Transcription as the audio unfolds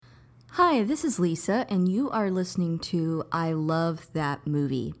Hi, this is Lisa, and you are listening to I Love That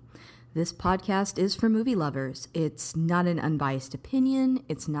Movie. This podcast is for movie lovers. It's not an unbiased opinion,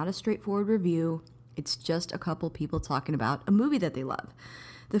 it's not a straightforward review, it's just a couple people talking about a movie that they love.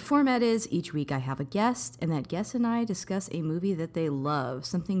 The format is each week I have a guest, and that guest and I discuss a movie that they love,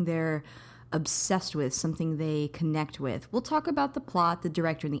 something they're obsessed with, something they connect with. We'll talk about the plot, the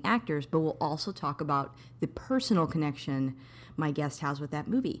director, and the actors, but we'll also talk about the personal connection my guest has with that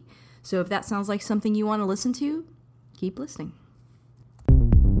movie. So if that sounds like something you want to listen to, keep listening.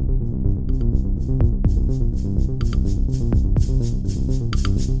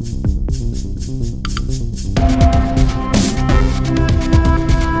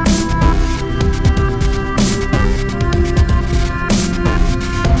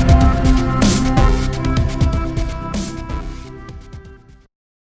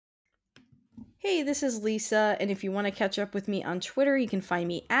 Hey, this is Lisa, and if you want to catch up with me on Twitter, you can find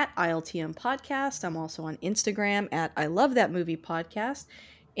me at ILTM Podcast. I'm also on Instagram at I Love That Movie Podcast,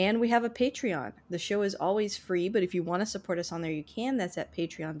 and we have a Patreon. The show is always free, but if you want to support us on there, you can. That's at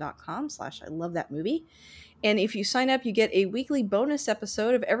patreon.com/I Love That Movie. And if you sign up, you get a weekly bonus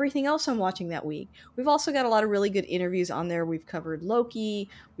episode of everything else I'm watching that week. We've also got a lot of really good interviews on there. We've covered Loki,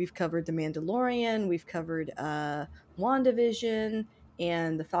 we've covered The Mandalorian, we've covered WandaVision,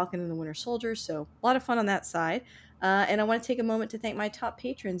 and The Falcon and the Winter Soldier. So a lot of fun on that side. And I want to take a moment to thank my top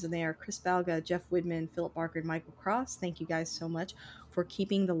patrons, and they are Chris Balga, Jeff Widman, Philip Barker, and Michael Cross. Thank you guys so much for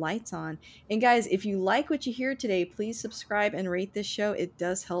keeping the lights on. And guys, if you like what you hear today, please subscribe and rate this show. It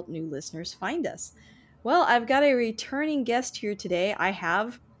does help new listeners find us. Well, I've got a returning guest here today. I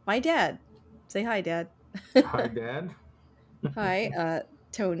have my dad. Say hi, Dad. Hi, Dad. Hi,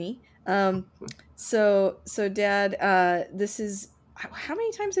 Tony. So Dad, this is how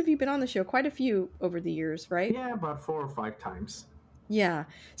many times have you been on the show? Quite a few over the years, right? Yeah, about 4 or 5 times. Yeah.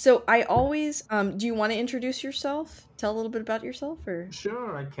 So I always, do you want to introduce yourself? Tell a little bit about yourself, or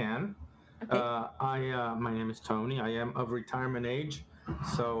Sure, I can. okay. My name is Tony. I am of retirement age,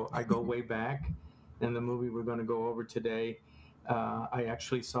 so I go way back. And the movie we're going to go over today, I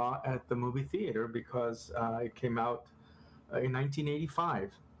actually saw at the movie theater because it came out in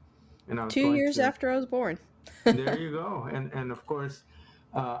 1985, and I was 2 going years to. after I was born. There you go. And of course,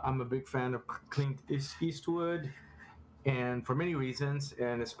 I'm a big fan of Clint Eastwood, and for many reasons,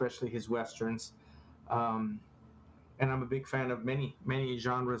 and especially his westerns. Um, and I'm a big fan of many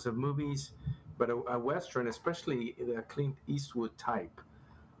genres of movies, but a western, especially the Clint Eastwood type,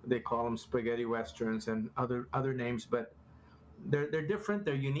 they call them spaghetti westerns and other names, but they're different,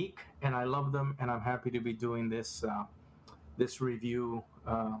 they're unique, and I love them, and I'm happy to be doing this review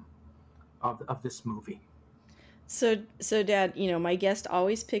of this movie. So Dad, my guest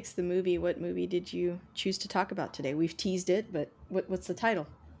always picks the movie. What movie did you choose to talk about today? We've teased it, but what's the title?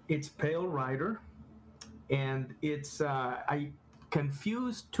 It's Pale Rider, and it's I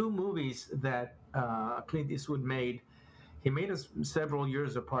confused two movies that Clint Eastwood made. He made us several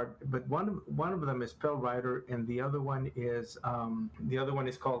years apart, but one of them is Pale Rider, and the other one is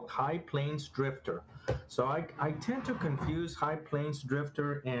called High Plains Drifter. So I tend to confuse High Plains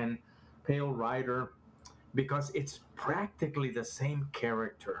Drifter and Pale Rider because it's practically the same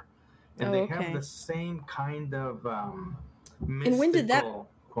character, and Oh, they have the okay. same kind of And mystical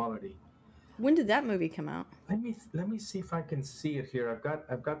quality. when did that movie come out? Let me see if I can see it here.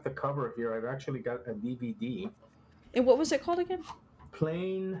 I've got the cover here. I've actually got a DVD. And what was it called again?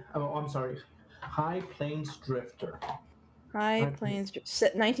 I'm sorry. High Plains Drifter. High High, Plains,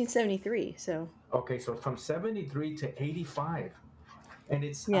 1973. So okay, so from 73 to 85, and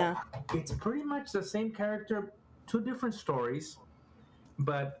yeah. it's pretty much the same character, two different stories,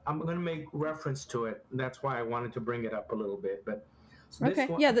 but I'm going to make reference to it. That's why I wanted to bring it up a little bit. But so this Okay.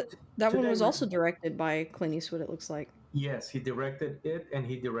 one Yeah, that one today, was also directed by Clint Eastwood. It looks like. yes, he directed it, and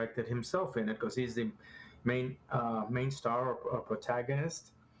he directed himself in it because he's the main star or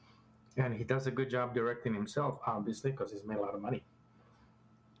protagonist, and he does a good job directing himself, obviously, because he's made a lot of money,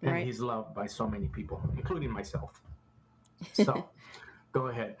 and Right. he's loved by so many people, including myself. So, go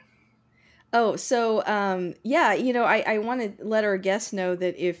ahead. Oh, so yeah, I want to let our guests know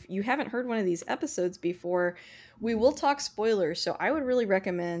that if you haven't heard one of these episodes before, we will talk spoilers. So I would really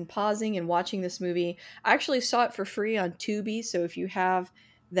recommend pausing and watching this movie. I actually saw it for free on Tubi, so if you have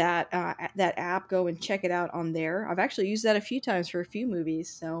that app, go and check it out on there. I've actually used that a few times for a few movies,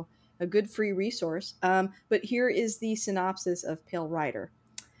 so a good free resource. But here is the synopsis of Pale Rider.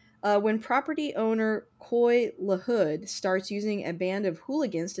 When property owner Coy LaHood starts using a band of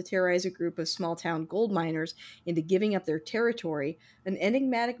hooligans to terrorize a group of small town gold miners into giving up their territory, an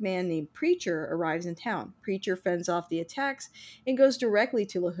enigmatic man named Preacher arrives in town. Preacher fends off the attacks and goes directly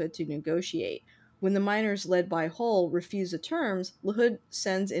to LaHood to negotiate. When the miners, led by Hull, refuse the terms, LaHood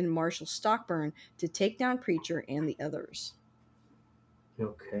sends in Marshall Stockburn to take down Preacher and the others.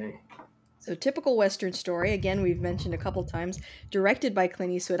 Okay. So, typical Western story. Again, we've mentioned a couple times, directed by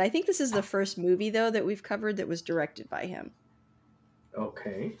Clint Eastwood. I think this is the first movie, though, that we've covered that was directed by him.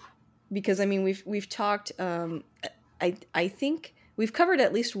 Okay. Because I mean, we've talked. I think we've covered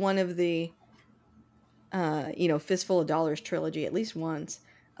at least one of the, Fistful of Dollars trilogy at least once.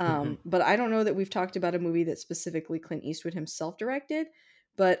 Hmm. But I don't know that we've talked about a movie that specifically Clint Eastwood himself directed.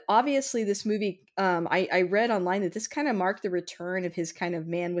 But obviously, this movie, I read online that this kind of marked the return of his kind of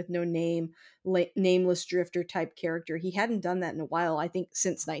man with no name, nameless drifter type character. He hadn't done that in a while, I think,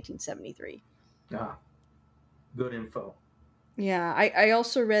 since 1973. Ah, good info. Yeah, I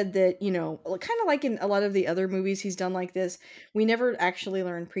also read that, kind of like in a lot of the other movies he's done like this, we never actually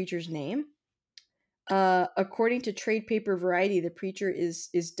learn Preacher's name. According to trade paper Variety, the preacher is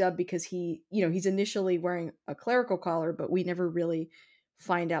dubbed because he's initially wearing a clerical collar, but we never really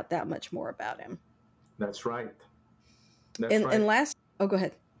find out that much more about him. That's right. That's And right. last, oh, go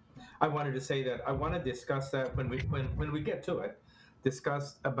ahead. I wanted to say that I want to discuss that when we get to it.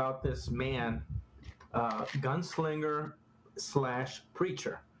 Discuss about this man, gunslinger slash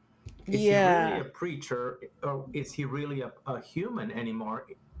preacher. Is he really Yeah. a preacher, or is he really a human anymore?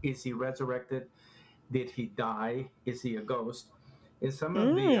 Is he resurrected? Did he die? Is he a ghost? In some of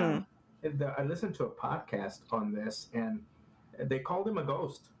Mm. I listened to a podcast on this, and they called him a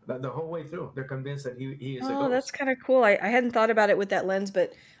ghost the whole way through. They're convinced that he is a Oh, that's ghost. kind of cool. I hadn't thought about it with that lens,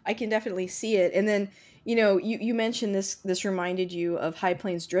 but I can definitely see it. And then, you mentioned this reminded you of High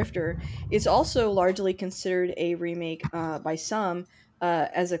Plains Drifter. It's also largely considered a remake by some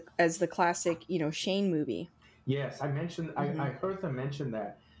as the classic, Shane movie. Yes, I Hmm. heard them mention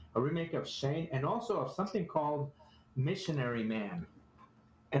that a remake of Shane and also of something called Missionary Man.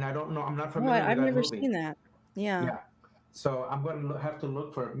 And I don't know, I'm not Oh, familiar with I've that never movie. seen that. Yeah. Yeah. So I'm going to have to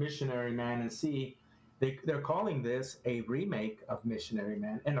look for Missionary Man and see. They're calling this a remake of Missionary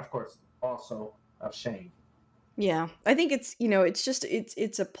Man, and of course also of Shane. Yeah, I think it's just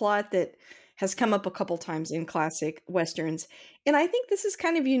it's a plot that has come up a couple times in classic westerns, and I think this is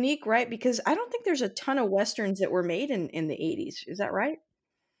kind of unique, right? Because I don't think there's a ton of westerns that were made in the 80s. Is that right?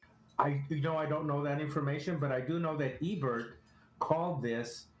 I don't know that information, but I do know that Ebert called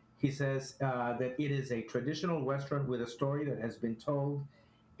this. He says that it is a traditional Western with a story that has been told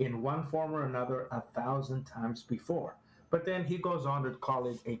in one form or another 1,000 times before. But then he goes on to call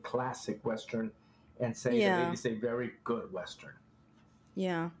it a classic Western and say that it Yeah, is a very good Western.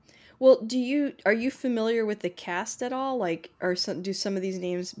 yeah. Well, are you familiar with the cast at all? Like, do some of these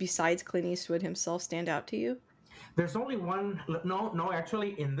names besides Clint Eastwood himself stand out to you? There's only one. No, no.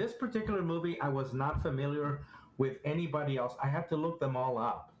 Actually, in this particular movie, I was not familiar with anybody else. I had to look them all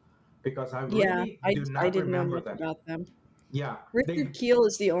up because I Yeah, really do I not didn't know remember much them. about them. Yeah, Richard they. Keel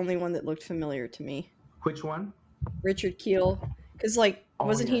is the only one that looked familiar to me. Which one? Richard Keel, because like Oh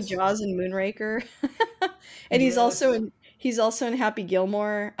wasn't he yes, Jaws and Moonraker? And yes. he's also in Happy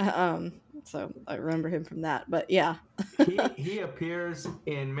Gilmore. So I remember him from that. But yeah, He appears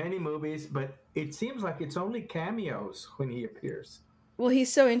in many movies, but it seems like it's only cameos when he appears. well,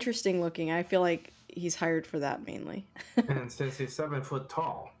 he's so interesting looking. I feel like he's hired for that mainly. And since he's 7 foot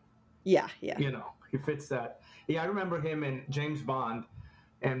tall, Yeah, yeah, he fits that. Yeah, I remember him in James Bond,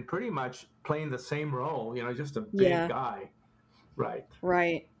 and pretty much playing the same role. Just a big yeah. guy. Right.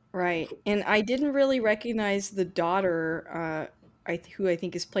 Right, right. And I didn't really recognize the daughter, who I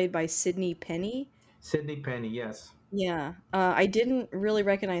think is played by Sydney Penny. Sydney Penny, yes. Yeah, I didn't really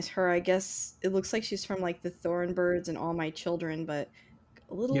recognize her. I guess it looks like she's from like the Thornbirds and All My Children, but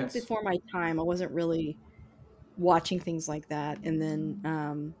a little Yes. before my time. I wasn't really watching things like that. And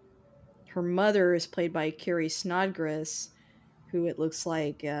then her mother is played by Carrie Snodgrass, who it looks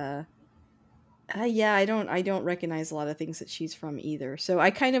like. Yeah, I don't recognize a lot of things that she's from either. So I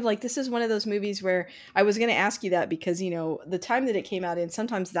kind of like this is one of those movies where I was going to ask you that because the time that it came out in,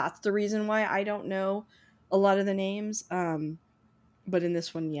 sometimes that's the reason why I don't know a lot of the names. But in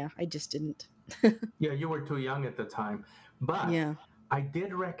this one, yeah, I just didn't. Yeah, you were too young at the time. But Yeah. I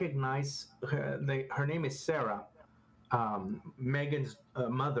did recognize her name is Sarah. Megan's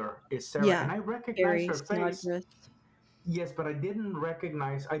mother is Sarah, and Yeah. I recognized Carrie her face. Snodgrass. Yes, but I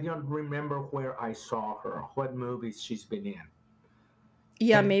don't remember where I saw her, what movies she's been in.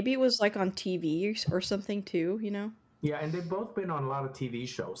 Yeah, And maybe it was like on TV or something too. Yeah, and they've both been on a lot of TV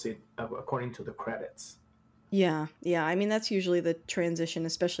shows, according to the credits. Yeah, yeah. I mean, that's usually the transition,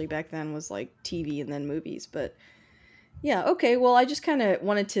 especially back then, was like TV and then movies. But yeah, okay. Well, I just kind of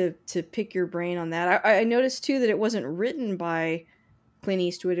wanted to pick your brain on that. I noticed too that it wasn't written by Clint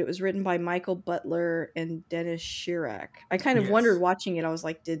Eastwood. It was written by Michael Butler and Dennis Schirach. I kind of wondered Yes. watching it. I was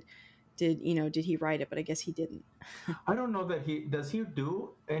like, did he write it? But I guess he didn't. I don't know that he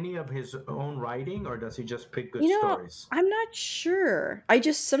do any of his own writing, or does he just pick good You know, stories? I'm not sure. I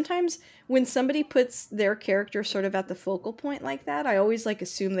just sometimes when somebody puts their character sort of at the focal point like that, I always like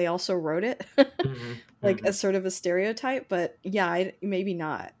assume they also wrote it. Hmm. Like a Hmm. sort of a stereotype, but yeah, maybe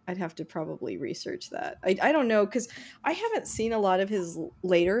not. I'd have to probably research that. I don't know because I haven't seen a lot of his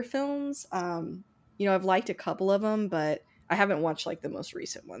later films. I've liked a couple of them, but I haven't watched like the most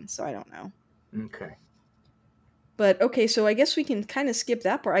recent one, so I don't know. Okay. But okay, so I guess we can kind of skip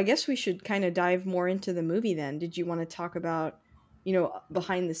that part. I guess we should kind of dive more into the movie then. Did you want to talk about,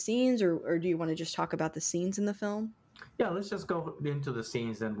 behind the scenes, or do you want to just talk about the scenes in the film? Yeah, let's just go into the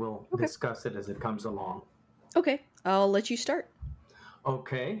scenes and we'll Okay. discuss it as it comes along. Okay, I'll let you start.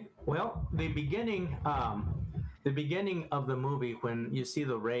 Okay. Well, the beginning of the movie when you see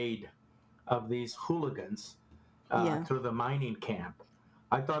the raid of these hooligans Yeah. through the mining camp,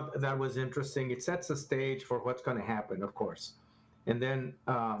 I thought that was interesting. It sets the stage for what's going to happen, of course. And then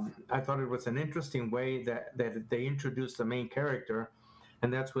I thought it was an interesting way that they introduced the main character,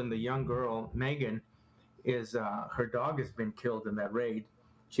 and that's when the young girl Megan is her dog has been killed in that raid.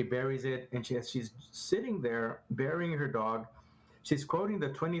 She buries it, and she's sitting there burying her dog. She's quoting the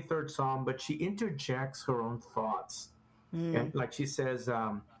 23rd Psalm, but she interjects her own thoughts, Mm, and like she says,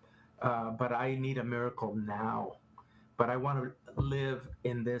 "But I need a miracle now. But I want to live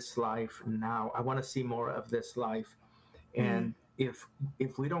in this life now. I want to see more of this life." mm, And if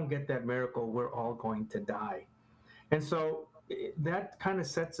we don't get that miracle, we're all going to die. And so that kind of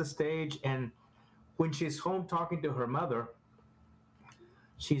sets the stage. And when she's home talking to her mother,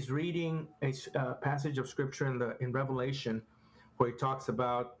 she's reading a passage of scripture in Revelation where he talks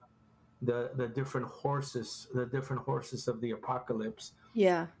about the different horses of the apocalypse.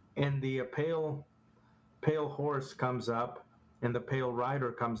 yeah. And the pale horse comes up, and the pale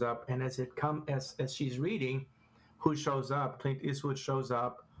rider comes up, and as she's reading, who shows up? Clint Eastwood shows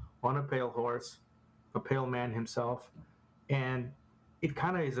up on a pale horse, a pale man himself, and it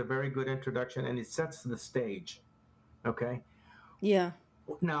kind of is a very good introduction, and it sets the stage. Okay. Yeah.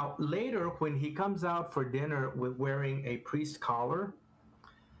 Now later, when he comes out for dinner with wearing a priest collar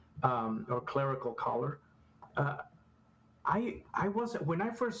or clerical collar, uh, I wasn't when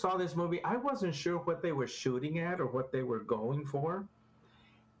I first saw this movie, I wasn't sure what they were shooting at or what they were going for.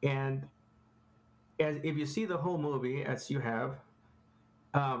 And if you see the whole movie, as you have,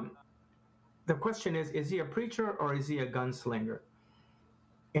 um, the question is he a preacher or is he a gunslinger?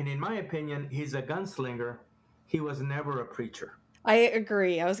 And in my opinion, he's a gunslinger. He was never a preacher. I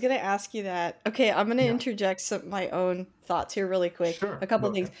agree. I was going to ask you that. Okay, I'm going to Yeah, interject some my own thoughts here really quick. A sure. couple Go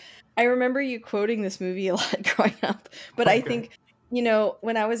of things. ahead. I remember you quoting this movie a lot growing up, but I Okay. think,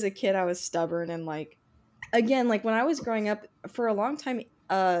 when I was a kid, I was stubborn and like again, like when I was growing up for a long time,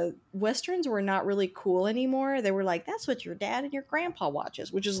 westerns were not really cool anymore. They were like that's what your dad and your grandpa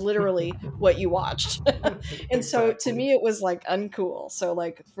watches, which is literally what you watched. And so to Exactly. me it was like uncool. So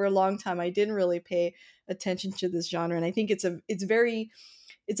like for a long time I didn't really pay attention to this genre, and I think it's a very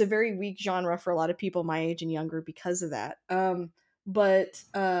weak genre for a lot of people my age and younger because of that. But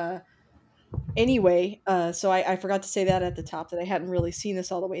Anyway, so I forgot to say that at the top that I hadn't really seen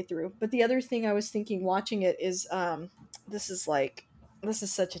this all the way through. But the other thing I was thinking watching it is this is like this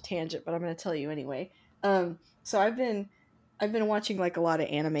is such a tangent, but I'm going to tell you anyway. So I've been watching like a lot of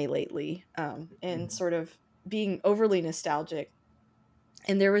anime lately, and Mhm. sort of being overly nostalgic.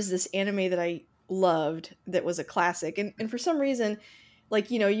 And there was this anime that I loved that was a classic, and for some reason,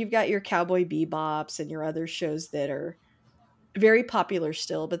 like you've got your Cowboy Bebops and your other shows that are very popular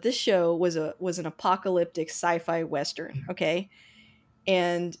still, but this show was an apocalyptic sci-fi western, okay?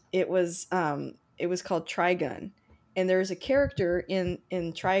 And it was called Trigun. And there's a character in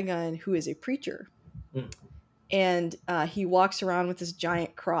Trigun who is a preacher, Mm. and he walks around with this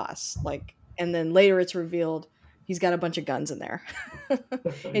giant cross, like, and then later it's revealed he's got a bunch of guns in there,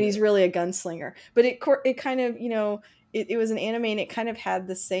 and he's Yes. really a gunslinger. But it kind of it was an anime, and it kind of had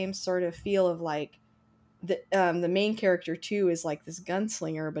the same sort of feel of like the main character too is like this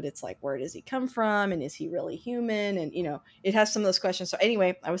gunslinger, but it's like where does he come from, and is he really human, and it has some of those questions. So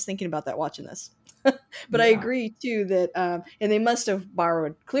anyway, I was thinking about that watching this. But I Yeah. agree too that and they must have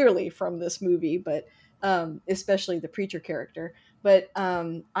borrowed clearly from this movie, but especially the preacher character. But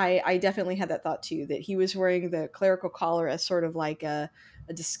I definitely had that thought too, that he was wearing the clerical collar as sort of like a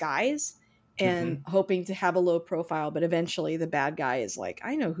disguise and Hmm. hoping to have a low profile. But eventually, the bad guy is like,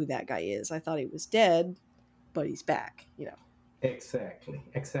 I know who that guy is. I thought he was dead, but he's back. You know. Exactly,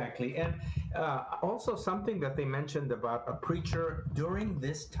 exactly. And also something that they mentioned about a preacher during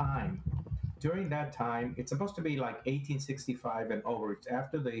this time. During that time, it's supposed to be like 1865 and over. It's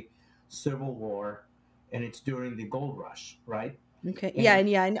after the Civil War, and it's during the gold rush, right? Okay. Yeah, And and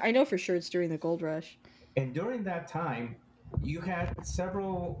yeah, I know for sure it's during the gold rush. during that time, you had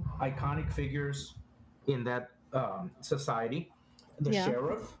several iconic figures in that society: the Yeah.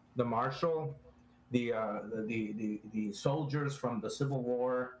 sheriff, the marshal, the soldiers from the Civil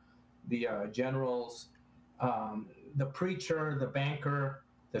War, the generals, the preacher, the banker,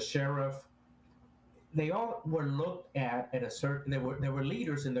 the sheriff. They all were looked at a certain. They were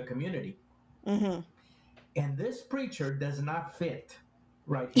leaders in the community, Hmm. and this preacher does not fit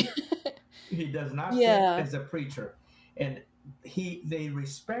right here. He does not fit Yeah. as a preacher, and they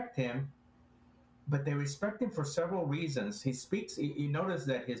respect him, but they respect him for several reasons. He speaks. You notice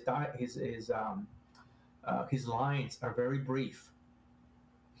that his lines are very brief.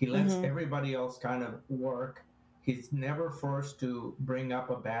 He lets Hmm. everybody else kind of work. He's never forced to bring up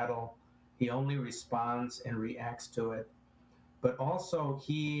a battle. He only responds and reacts to it. But also,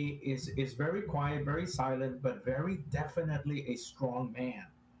 he is very quiet, very silent, but very definitely a strong man,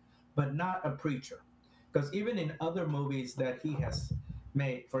 but not a preacher. Because even in other movies that he has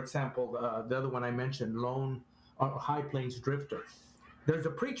made, for example, the other one I mentioned, Lone High Plains Drifter, there's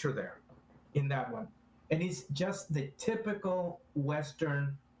a preacher there in that one. And he's just the typical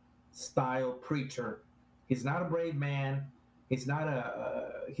Western style preacher. He's not a brave man. He's not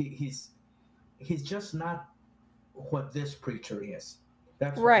he's just not what this preacher is.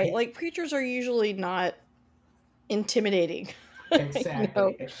 That's what Right. he Like preachers are usually not intimidating. You know. And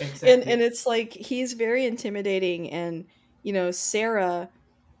exactly. it's like he's very intimidating, and Sarah,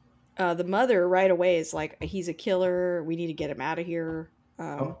 the mother, right away is like, he's a killer, we need to get him out of here.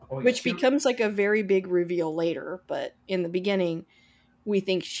 Oh yeah, Which becomes like a very big reveal later, but in the beginning we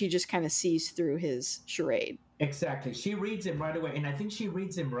think she just kind of sees through his charade. exactly. She reads him right away, and I think she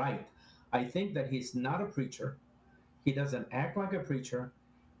reads him right. I think that he's not a preacher. He doesn't act like a preacher.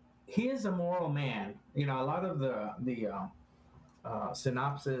 He is a moral man. You know, a lot of the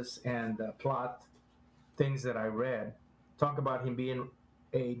synopsis and plot things that I read talk about him being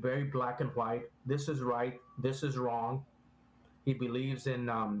a very black and white. This is right. This is wrong. He believes in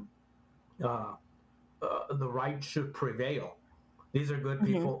uh, the right should prevail. These are good Hmm.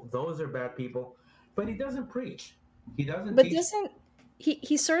 people. Those are bad people. But he doesn't preach. He doesn't But teach. doesn't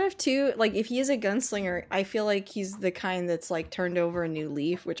he's sort of too, like, if he is a gunslinger, I feel like he's the kind that's like turned over a new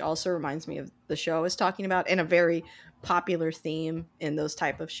leaf, which also reminds me of the show I was talking about, and a very popular theme in those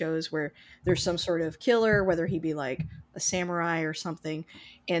type of shows where there's some sort of killer, whether he be like a samurai or something,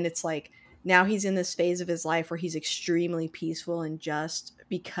 and it's like now he's in this phase of his life where he's extremely peaceful and just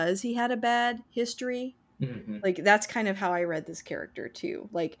because he had a bad history. Hmm. Like that's kind of how I read this character too.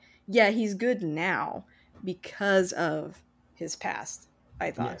 Like, yeah, he's good now because of his past, I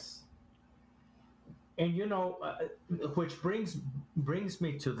thought. Yes. And which brings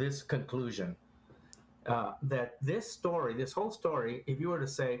me to this conclusion that this story, this whole story, if you were to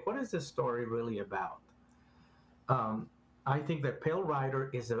say, what is this story really about? Um, I think that Pale Rider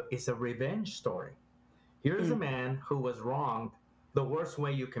is a revenge story. Here's a Mm. man who was wronged the worst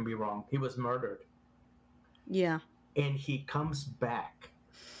way you can be wronged. He was murdered, Yeah. and he comes back,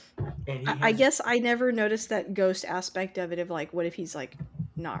 and I, he I has. guess I never noticed that ghost aspect of it, of like, what if he's like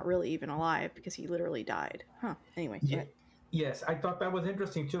not really even alive because he literally died? Huh. Anyway, go Ye- ahead. yes, I thought that was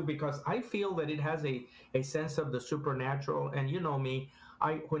interesting too because I feel that it has a sense of the supernatural. And you know me,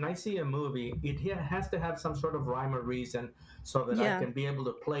 I when I see a movie, has to have some sort of rhyme or reason so that I Yeah. can be able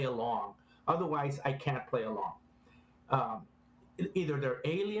to play along. Otherwise, I can't play along. Um, Either they're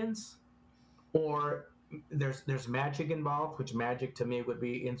aliens or there's magic involved, which magic to me would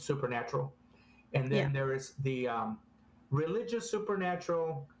be in supernatural. And Yeah. then there is the religious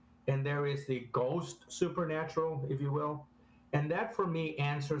supernatural, and there is the ghost supernatural, if you will. And that for me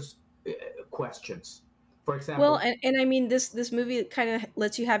answers questions. For Well, example, and I mean, this movie kind of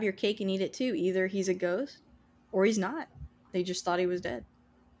lets you have your cake and eat it too. Either he's a ghost or he's not. They just thought he was dead.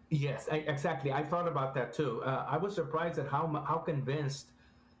 yes, exactly. I thought about that too. I was surprised at how convinced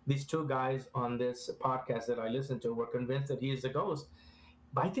these two guys on this podcast that I listened to were convinced that he is a ghost.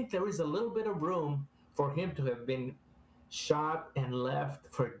 But I think there is a little bit of room for him to have been shot and left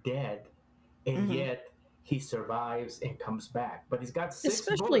for dead, and Hmm. yet he survives and comes back. But he's got six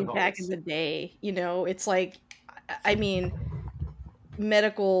bullet Especially back in holes. the day, it's like, I mean,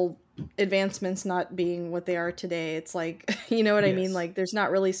 medical advancements not being what they are today. It's like, you know what I mean? Yes. Like there's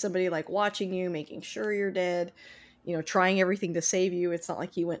not really somebody like watching you, making sure you're dead, trying everything to save you. It's not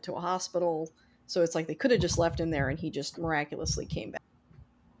like he went to a hospital. So it's like they could have just left him there and he just miraculously came back.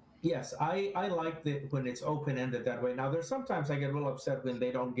 Yes, I like that when it's open ended that way. Now, there's sometimes I get real upset when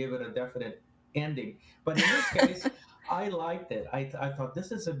they don't give it a definite ending, but in this case, I liked it. I thought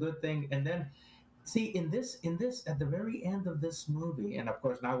this is a good thing. And then, see, in this at the very end of this movie, and of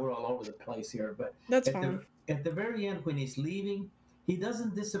course now we're all over the place here, but That's at fine. the very end when he's leaving, he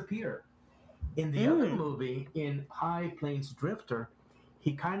doesn't disappear. In the other Mm, movie, in High Plains Drifter,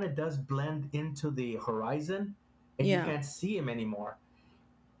 he kind of does blend into the horizon, and you yeah. can't see him anymore.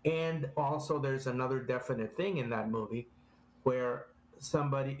 And also, there's another definite thing in that movie where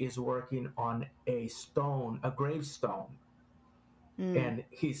somebody is working on a stone, a gravestone. Mm. And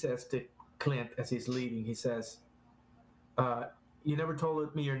he says to Clint as he's leaving, he says, uh, "You never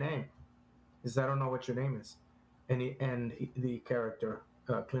told me your name." He says, "I don't know what your name is." The character,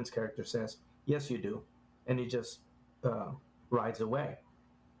 Clint's character, says, "Yes, you do." And he just uh, rides away.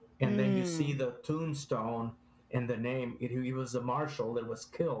 And then you see Mm. the tombstone and the name. He was a marshal that was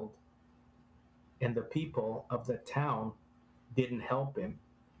killed, and the people of the town didn't help him,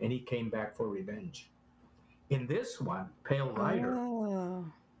 and he came back for revenge. In this one, Pale Rider, Oh.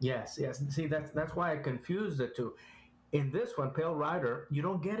 yes, yes. See, that's why I confused the two. In this one, Pale Rider, you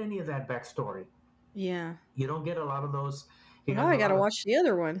don't get any of that backstory. Yeah. You don't get a lot of those. He Well, now has I a got lot to of. watch the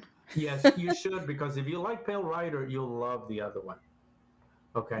other one. Yes, you should, because if you like Pale Rider, you'll love the other one.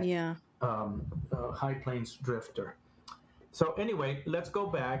 Okay, Yeah. High Plains Drifter. So anyway, let's go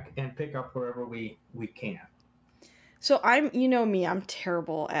back and pick up wherever we can. So you know me, I'm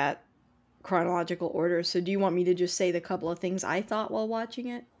terrible at chronological order. So do you want me to just say the couple of things I thought while watching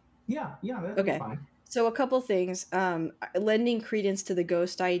it? Yeah, yeah, that'll be Okay. fine. So a couple things. Lending credence to the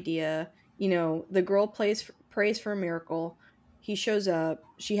ghost idea. The girl prays for a miracle. He shows up.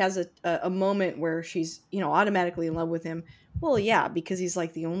 She has a moment where she's automatically in love with him. Well, yeah, because he's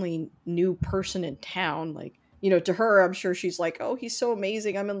like the only new person in town. Like to her, I'm sure she's like, oh, he's so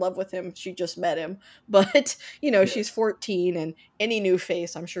amazing. I'm in love with him. She just met him, but she's Yes. 14 and any new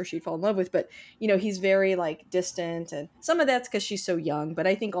face, I'm sure she'd fall in love with. But he's very like distant, and some of that's because she's so young. But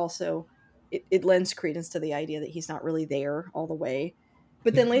I think also it lends credence to the idea that he's not really there all the way.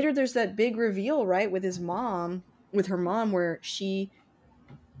 But then later there's that big reveal, right, with her mom, where she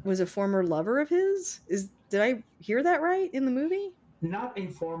was a former lover of his. Did I hear that right in the movie? Not a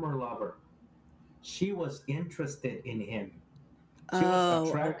former lover. She was interested in him. She was Oh,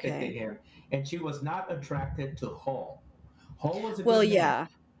 attracted to okay. him, and she was not attracted to Hall. Hall was a Well, good man, yeah.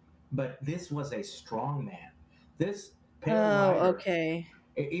 but this was a strong man. This Pale Oh, Rider, okay.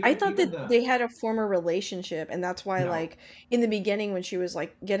 I even thought even that the they had a former relationship, and that's why, no, like, in the beginning when she was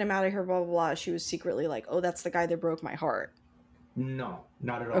like, "Get him out of here," blah blah blah, she was secretly like, "Oh, that's the guy that broke my heart." no,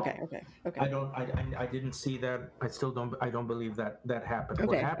 not at Okay, all. okay, okay, I didn't see that. I still don't. I don't believe that happened.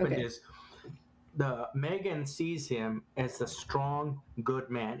 What okay, happened okay. is the Megan sees him as a strong, good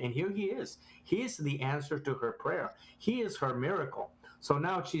man, and here he is. He is the answer to her prayer. He is her miracle. So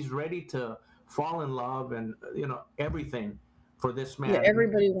now she's ready to fall in love and everything for this Yeah, man.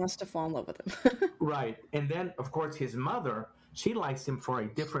 everybody wants to fall in love with him. Right, and then of course his mother. She likes him for a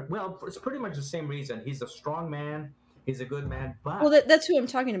different. Well, it's pretty much the same reason. He's a strong man. He's a good man, Well, but that's who I'm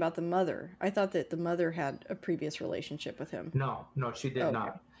talking about, the mother. I thought that the mother had a previous relationship with him. no, no, she did Okay.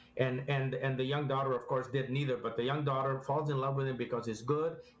 not. And the young daughter, of course, did neither. But the young daughter falls in love with him because he's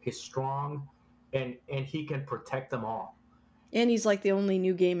good, he's strong, and he can protect them all. And he's like the only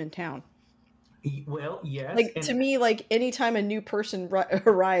new game in town. Well, yes, Like to and me, like anytime a new person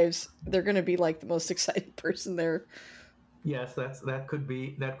arrives, they're going to be like the most exciting person there. yes, that could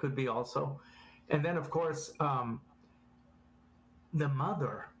be also. And then, of course, the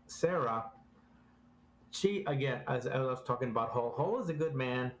mother, Sarah, she again, as I was talking about, Ho is a good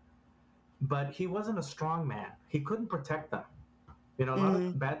man, but he wasn't a strong man. He couldn't protect them. A lot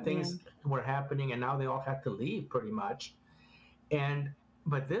of bad Yeah. things were happening, and now they all had to leave pretty much. And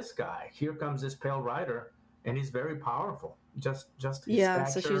but this guy, here comes this Pale Rider, and he's very powerful. Just his Yeah,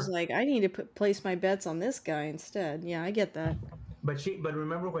 so she's stature. like, I need to place my bets on this guy instead. Yeah, I get that. But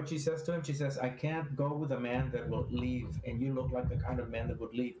remember what she says to him. She says, "I can't go with a man that will leave, and you look like the kind of man that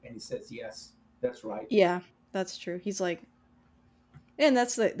would leave." And he says, "Yes, that's right." Yeah, that's true. He's like, and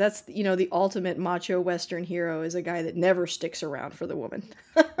that's the ultimate macho Western hero is a guy that never sticks around for the woman.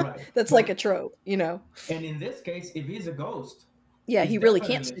 Right. That's like a But trope. and in this case, if he's a ghost, Yeah, he's he really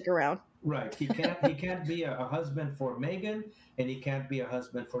can't definitely stick around. right. He can't be a husband for Megan, and he can't be a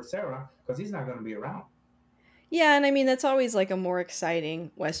husband for Sarah because he's not going to be around. Yeah, and I mean that's always like a more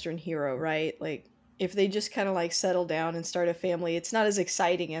exciting Western hero, right? Like if they just kind of like settle down and start a family, it's not as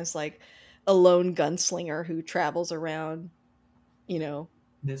exciting as like a lone gunslinger who travels around, you know,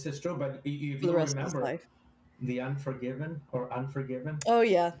 This is true, but if for the you rest of his remember life. the Unforgiven or Unforgiven, Oh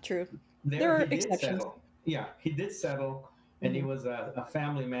yeah, true. there There are he did exceptions. settle. Yeah, he did settle, and he Hmm. was a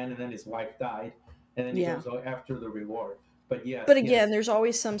family man, and then his wife died, and then he Yeah. goes after the reward. But But yes, again, yes, there's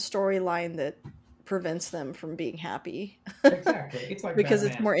always some storyline that prevents them from being happy exactly. It's like because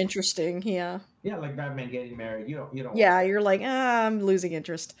it's Batman. more interesting. Yeah. Yeah, like Batman getting married. You don't want Yeah, that. you're like, ah, I'm losing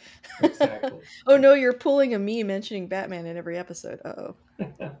interest. Exactly. Oh no, you're pulling a me mentioning Batman in every episode. Uh-oh.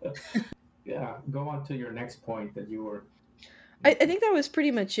 Yeah, go on to your next point that you were I making. think that was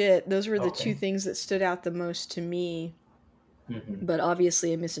pretty much it. Those were the two Okay. things that stood out the most to me. Hmm. But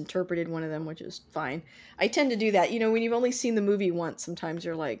obviously, I misinterpreted one of them, which is fine. I tend to do that. You know, when you've only seen the movie once, sometimes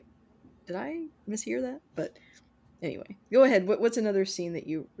you're like, did I mishear that? But anyway, go ahead. What's another scene that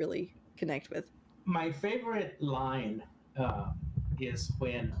you really connect with? My favorite line uh, is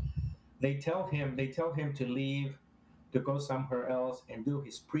when they tell him to leave, to go somewhere else and do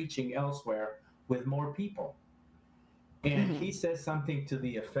his preaching elsewhere with more people. And Hmm. he says something to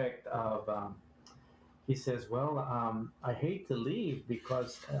the effect of, he says, "Well, I hate to leave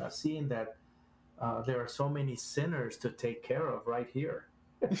because seeing that there are so many sinners to take care of right here."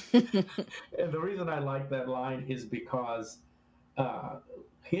 And the reason I like that line is because uh,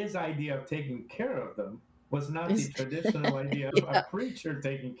 his idea of taking care of them was not the Is traditional idea of a yeah, preacher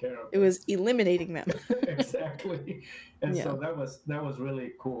taking care of it them. was eliminating them. Exactly, and Yeah. so that was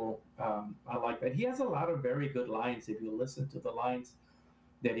really cool. I like that. He has a lot of very good lines. If you listen to the lines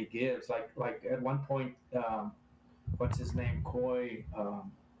that he gives, like at one point, what's his name, Coy,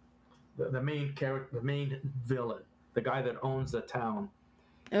 the main character, the main villain, the guy that owns the town.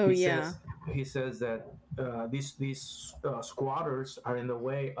 Oh He yeah. says he says that these squatters are in the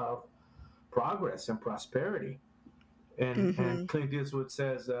way of progress and prosperity. And Hmm. Clint Eastwood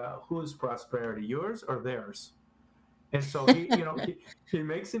says, "Whose prosperity, yours or theirs?" And so he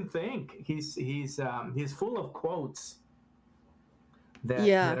makes him think. He's full of quotes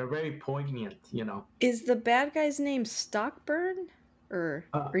that Yeah. are very poignant. Is the bad guy's name Stockburn? Or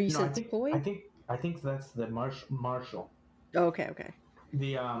you No, said I it's think I Coy? think I think that's the Marshall. Oh, okay, okay.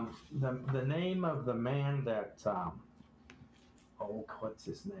 The name of the man that what's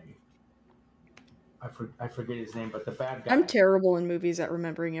his name? I forget his name, but the bad I'm guy. terrible in movies at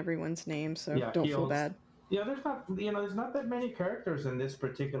remembering everyone's name, so Yeah, don't he feel owns. bad. Yeah, there's not that many characters in this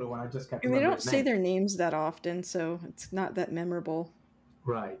particular one. I just can't And they remember don't his say name. their names that often, so it's not that memorable.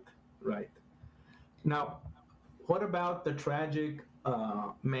 Right, right. Now, what about the tragic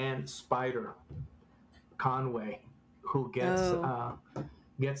man Spider Conway, who Oh,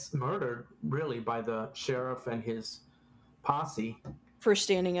 gets murdered really by the sheriff and his posse for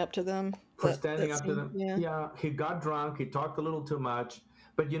standing up to them. for That standing up to scene. them? Yeah. Yeah, he got drunk. He talked a little too much.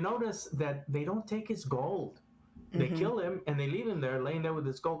 But you notice that they don't take his gold. They Hmm. kill him and they leave him there, laying there with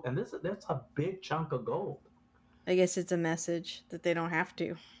his gold. And that's a big chunk of gold. I guess it's a message that they don't have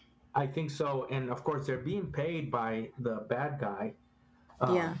to. I think so. And of course, they're being paid by the bad guy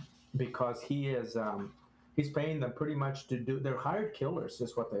Yeah. because he's paying them pretty much to do. They're hired killers,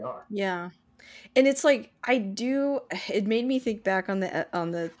 is what they are. Yeah. And it's like it made me think back on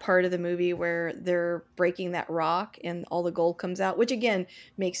the part of the movie where they're breaking that rock and all the gold comes out, which again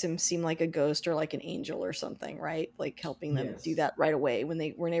makes him seem like a ghost or like an angel or something, right? Like helping them do Yes. that right away when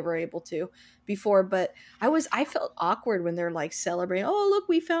they were never able to before. But I felt awkward when they're like celebrating, "Oh, look,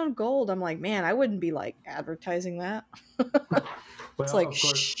 we found gold." I'm like, "Man, I wouldn't be like advertising that." It's Well, like, of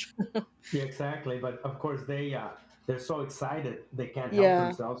course, "Shh." yeah, exactly. But of course, they're so excited they can't help Yeah,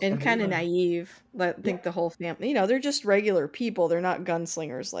 themselves, and and they kinda even naive. I yeah, think the whole family, they're just regular people, they're not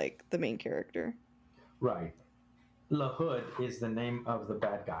gunslingers like the main character. right. La Hood is the name of the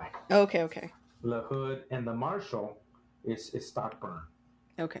bad guy. Okay, okay. La Hood and the Marshal is Stockburn.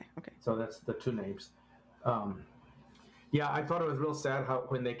 Okay, okay. So that's the two names. Um, yeah, I thought it was real sad how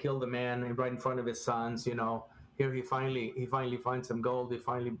when they killed the man right in front of his sons. Here he finally finds some gold. He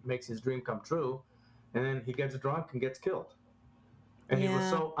finally makes his dream come true, and then he gets drunk and gets killed. And it was Yeah,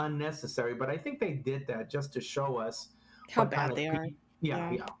 so unnecessary. But I think they did that just to show us how what kind bad of they are. yeah,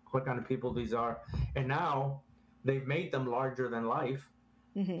 Yeah. yeah, what kind of people these are. And now they've made them larger than life,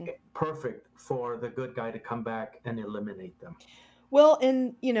 Mhm. perfect for the good guy to come back and eliminate them. Well,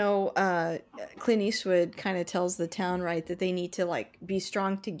 and, Clint Eastwood kinda tells the town, right, that they need to, like, be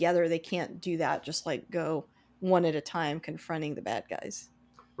strong together, they can't do that, just, like, go one at a time confronting the bad guys.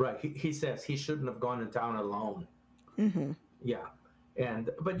 Right. He says he shouldn't have gone to town alone. Mhm. Yeah. And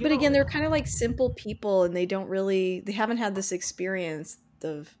but But again, they're kind of like simple people, and they haven't had this experience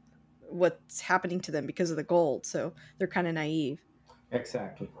of what's happening to them because of the gold, so they're kind of naive.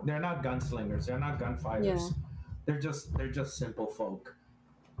 exactly, they're not gunslingers, they're not Yeah. gunfighters. They're just simple folk.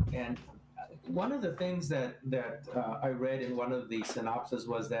 And one of the things that I read in one of the synopses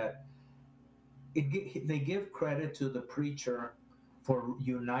was that they give credit to the preacher for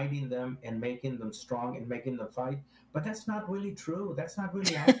uniting them and making them strong and making them fight, but that's not really true. That's not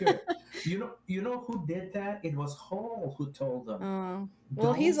really accurate. You know who did that? It was Hall who told them, Uh,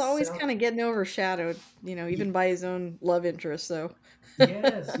 well, don't he's always sell. kind of getting overshadowed, even by his own love interest, so.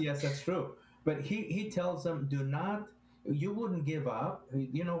 Yes, yes, that's true. But he tells them, do not, you wouldn't give up.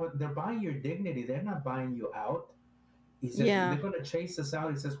 You know what? They're buying your dignity. They're not buying you out. He says, they're Yeah, going to chase us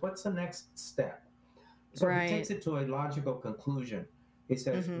out. He says, what's the next step? So he takes right. it to a logical conclusion. He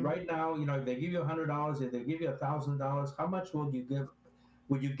says, Mm-hmm. right now, if they give you $100, if they give you $1,000, how much will you give?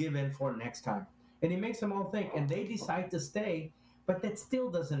 Would you give in for next time? And he makes them all think, and they decide to stay, but that still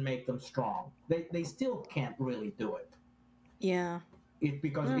doesn't make them strong. They still can't really do it. Yeah.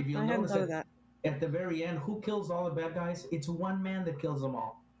 Because Oh, if you'll I hadn't notice thought of that that. at the very end, who kills all the bad guys? It's one man that kills them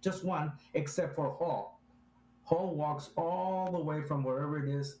all. Just one, except for Hall. Hall walks all the way from wherever it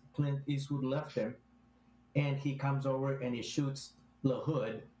is Clint Eastwood left him, and he comes over and he shoots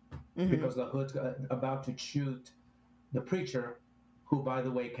LaHood Mm-hmm. because LaHood's about to shoot the preacher, who, by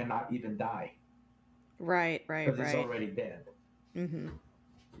the way, cannot even die Right, right, because he's right. already dead. Mm-hmm.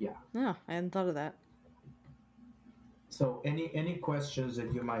 Yeah. No, I hadn't thought of that. So, any questions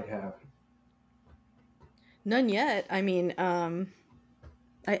that you might have? None yet. I mean,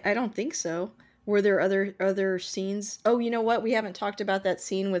 I don't think so. Were there other scenes? Oh, you know what? We haven't talked about that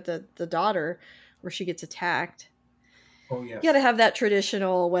scene with the daughter where she gets attacked. Oh You got to yes, have that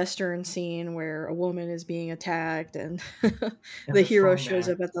traditional Western scene where a woman is being attacked and and the the hero strong shows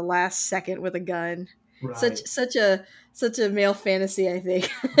man, up at the last second with a gun. Such right? such a such a male fantasy, I think.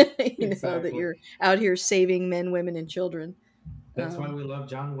 That Exactly. you're out here saving men, women, and children. That's why Um, we love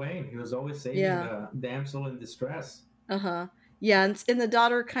John Wayne. He was always saving yeah. the damsel in distress. Uh-huh. Yeah, and the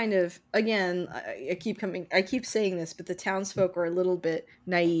daughter kind of again, I keep saying this, but the townsfolk are a little bit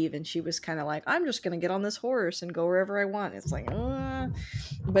naive, and she was kind of like, I'm just gonna get on this horse and go wherever I want. It's like,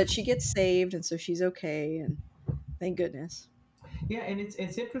 but she gets saved, and so she's okay, and thank goodness. Yeah, and it's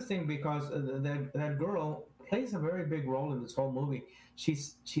interesting because that girl plays a very big role in this whole movie.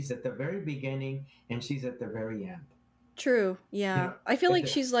 She's at the very beginning and she's at the very end. True. You Yeah. know, I feel at like the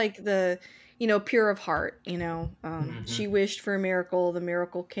she's like pure of heart, hmm she wished for a miracle, the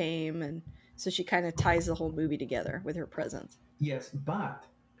miracle came, and so she kind of ties the whole movie together with her presence. yes, but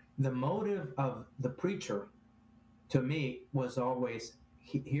the motive of the preacher to me was always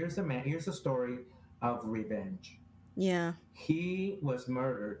here's a man, here's a story of revenge. Yeah. He was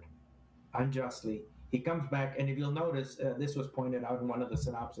murdered unjustly. He comes back, and if you'll notice, this was pointed out in one of the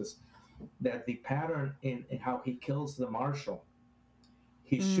synopses, that the pattern in how he kills the marshal,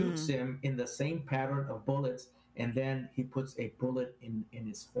 he shoots Mm. him in the same pattern of bullets, and then he puts a bullet in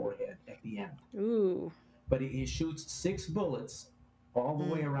his forehead at the end. Ooh. But he shoots 6 bullets all the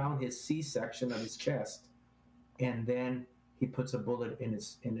way Mm. around his C section of his chest, and then he puts a bullet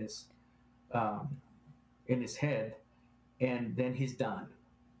um, in his head, and then he's done.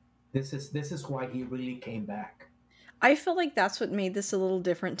 This is why he really came back. I feel like that's what made this a little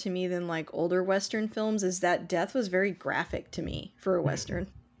different to me than like older Western films is that death was very graphic to me for a Mhm. Western,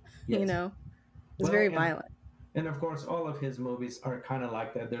 you Yes. know? It was Well, very and violent. and of course, all of his movies are kind of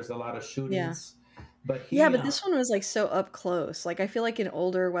like that. There's a lot of Yeah. shootings, but Yeah, he but this one was like so up close. Like I feel like in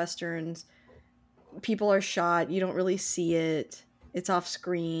older Westerns, people are shot, you don't really see it. It's off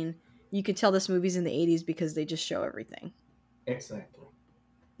screen. You could tell this movie's in the 80s because they just show everything. exactly.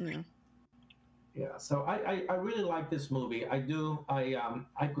 Yeah. Yeah, so I really like this movie. I do.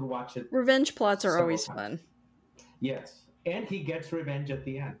 I could watch it Revenge plots are several always times. fun. Yes, and he gets revenge at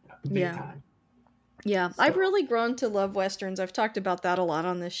the end, big Yeah. time. Yeah. I've So really grown to love Westerns. I've talked about that a lot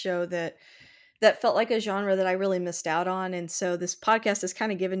on this show that felt like a genre that I really missed out on. And so this podcast has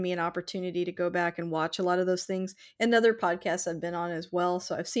kind of given me an opportunity to go back and watch a lot of those things and other podcasts I've been on as well.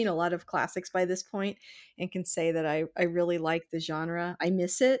 So I've seen a lot of classics by this point and can say that I really like the genre. I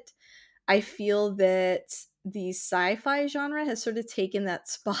miss it. I feel that the sci-fi genre has sort of taken that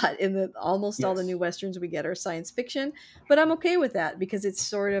spot in the almost all the yes, new westerns we get are science fiction, but I'm okay with that because it's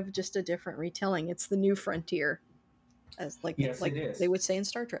sort of just a different retelling. It's the new frontier, as yes, it they is. would say in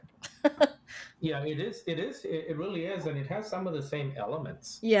Star Trek. Yeah, it is. It is. It really is, and it has some of the same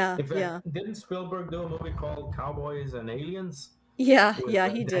elements. Yeah, In fact, yeah. didn't Spielberg do a movie called Cowboys and Aliens? Yeah, with yeah,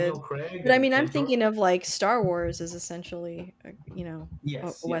 he Daniel did. Craig But I mean, I'm and thinking of like Star Wars is essentially, a yes,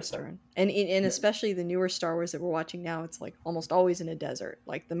 yes, western, and that- especially the newer Star Wars that we're watching now. It's like almost always in a desert,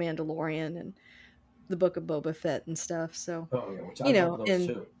 like The Mandalorian and the Book of Boba Fett and stuff. So, oh yeah, which I love those and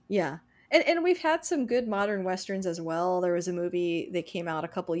too. yeah, and we've had some good modern westerns as well. There was a movie that came out a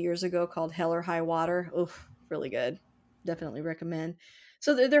couple years ago called Hell or High Water. Oof, really good. Definitely recommend.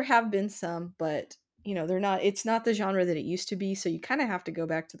 So there have been some, but they're not. It's not the genre that it used to be. So you kind of have to go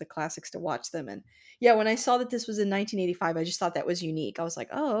back to the classics to watch them. And yeah, when I saw that this was in 1985, I just thought that was unique. I was like,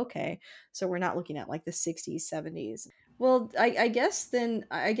 oh, okay. So we're not looking at like the 60s, 70s. Well, I guess then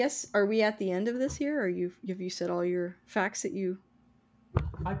I guess are we at the end of this here? Or have you said all your facts that you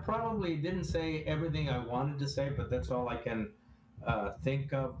I probably didn't say everything I wanted to say, but that's all I can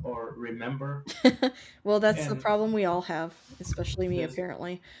think of or remember. well, that's the And problem we all have, especially me this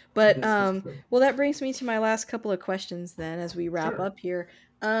apparently. But this is true. well, that brings me to my last couple of questions then as we wrap Sure. up here.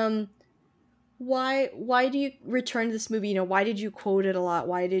 Um why do you return to this movie? Why did you quote it a lot?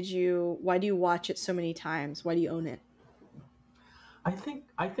 Why do you watch it so many times? Why do you own it? I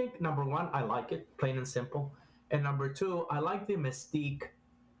think number one, I like it, plain and simple, and number two, I like the mystique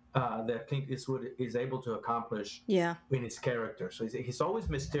that Clint Eastwood is able to accomplish Yeah. in his character. So he's always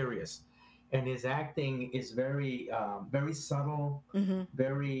mysterious, and his acting is very subtle, Mhm.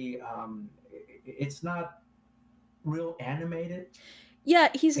 very. It's not real animated, Yeah,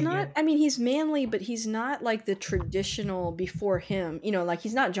 he's and not yet I mean, he's manly, but he's not like the traditional before him, like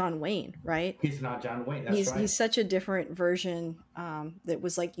he's not John Wayne, right? he's not John Wayne. That's He's right. such a different version, that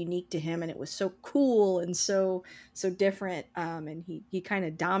was, like, unique to him, and it was so cool and so different, and he kinda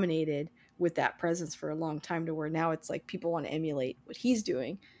dominated with that presence for a long time to where now it's like people wanna emulate what he's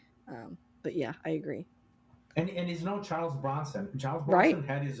doing, but yeah, I agree. And he's no Charles Bronson. Charles Right. Bronson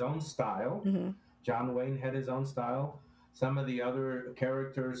had his own style. Mhm. John Wayne had his own style. Some of the other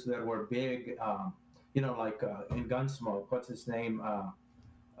characters that were big, like in Gunsmoke, what's his name?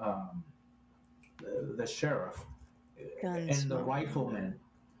 Um, the sheriff and the Gunsmoke. rifleman.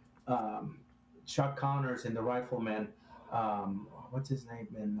 Um, Chuck Connors in the rifleman. What's his name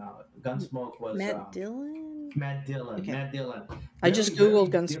in M Gunsmoke was Matt Dillon? Matt Dillon. Okay. Matt Dillon. I Very, just Googled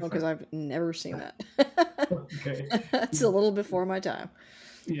very Gunsmoke because different. 'cause I've never seen that. Okay. It's a little before my time.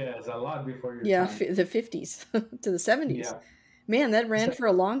 Yeah, it's a lot before your Yeah, time. the 50s to the 70s. Yeah. Man, that ran So for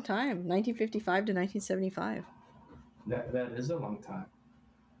a long time, 1955 to 1975. that is a long time.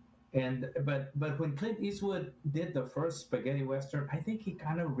 But when Clint Eastwood did the first spaghetti western, I think he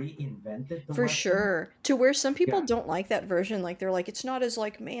kind of reinvented the For western. sure. To where some people Yeah. don't like that version, like they're like it's not as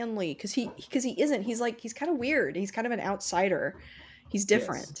like manly because he isn't. He's kind of weird. He's kind of an outsider. He's Yes.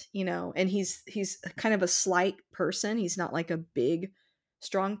 different, and he's kind of a slight person. He's not like a big,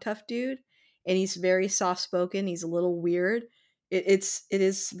 strong, tough dude, and he's very soft-spoken. He's a little weird. It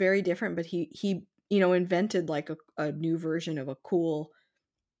is very different, but he invented like a new version of a cool,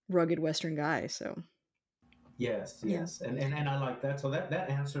 rugged Western guy. So, Yes. yeah. Yes. And I like that. So that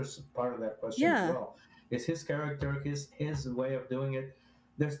answers part of that question as Yeah. well. Is his character, his way of doing it.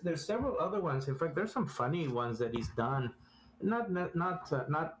 There's several other ones. In fact, there's some funny ones that he's done.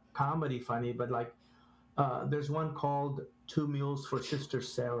 Not comedy funny, but like there's one called Two Mules for Sister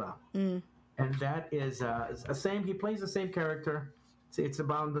Sarah, Mm. and that is a same. He plays the same character. It's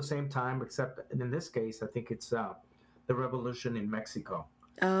about the same time, except in this case, I think it's the revolution in Mexico,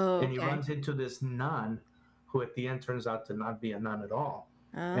 Oh, and he okay. runs into this nun, who at the end turns out to not be a nun at all,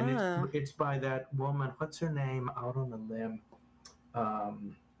 and it's Ah. it's by that woman. What's her name? Out on a limb.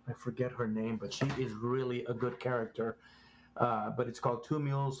 I forget her name, but she is really a good character. But it's called Two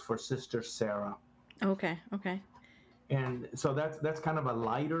Mules for Sister Sarah, Okay, okay. and so that's kind of a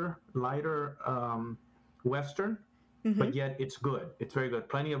lighter western, but Mhm. yet it's good. It's very good.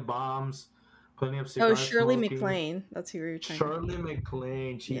 Plenty of bombs, plenty of Oh, cigar Shirley smoking. MacLaine, that's who we were talking about. Shirley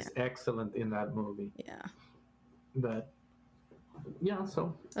MacLaine, Yeah, she's excellent in that movie. yeah. But yeah,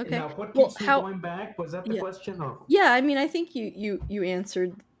 so Okay. now what Well, keeps me how going back? Was that the yeah. question or Yeah, I mean, I think you answered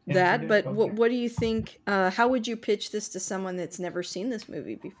answered that, it? but what Okay. what do you think, how would you pitch this to someone that's never seen this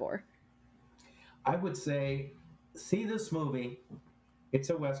movie before? I would say see this movie. It's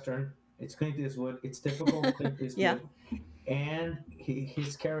a western. It's Clint Eastwood. It's typical Clint Yeah. Eastwood, and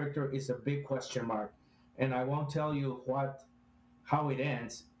his character is a big question mark. And I won't tell you how it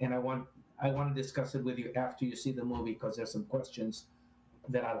ends, and I want to discuss it with you after you see the movie because there's some questions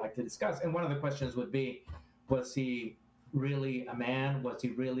that I like to discuss. And one of the questions would be, was he really a man? Was he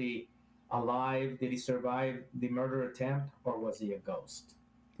really alive? Did he survive the murder attempt, or was he a ghost?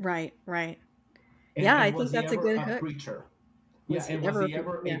 Right, right. And Yeah, I and think was he that's a ever good a hook. preacher? Yeah, Was he and was ever a he pre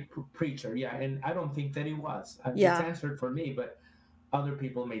ever yeah. a preacher? Yeah, and I don't think that he was. It's Yeah. answered for me, but other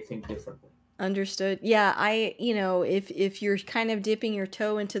people may think differently. Understood. Yeah, if you're kind of dipping your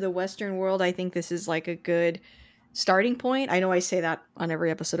toe into the Western world, I think this is like a good starting point. I know I say that on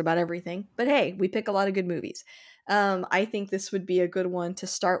every episode about everything, but hey, we pick a lot of good movies. I think this would be a good one to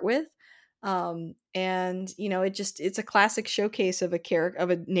start with. And it's a classic showcase of a character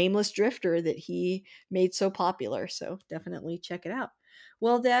of a nameless drifter that he made so popular. So definitely check it out.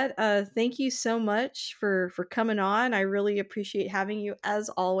 Well, Dad, thank you so much for coming on. I really appreciate having you as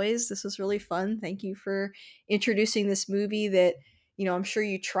always. This was really fun. Thank you for introducing this movie that I'm sure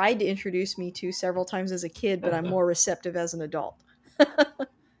you tried to introduce me to several times as a kid, but I'm more receptive as an adult.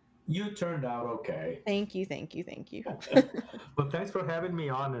 You turned out okay. Thank you, thank you, thank you. Well, thanks for having me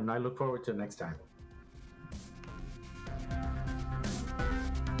on, and I look forward to next time.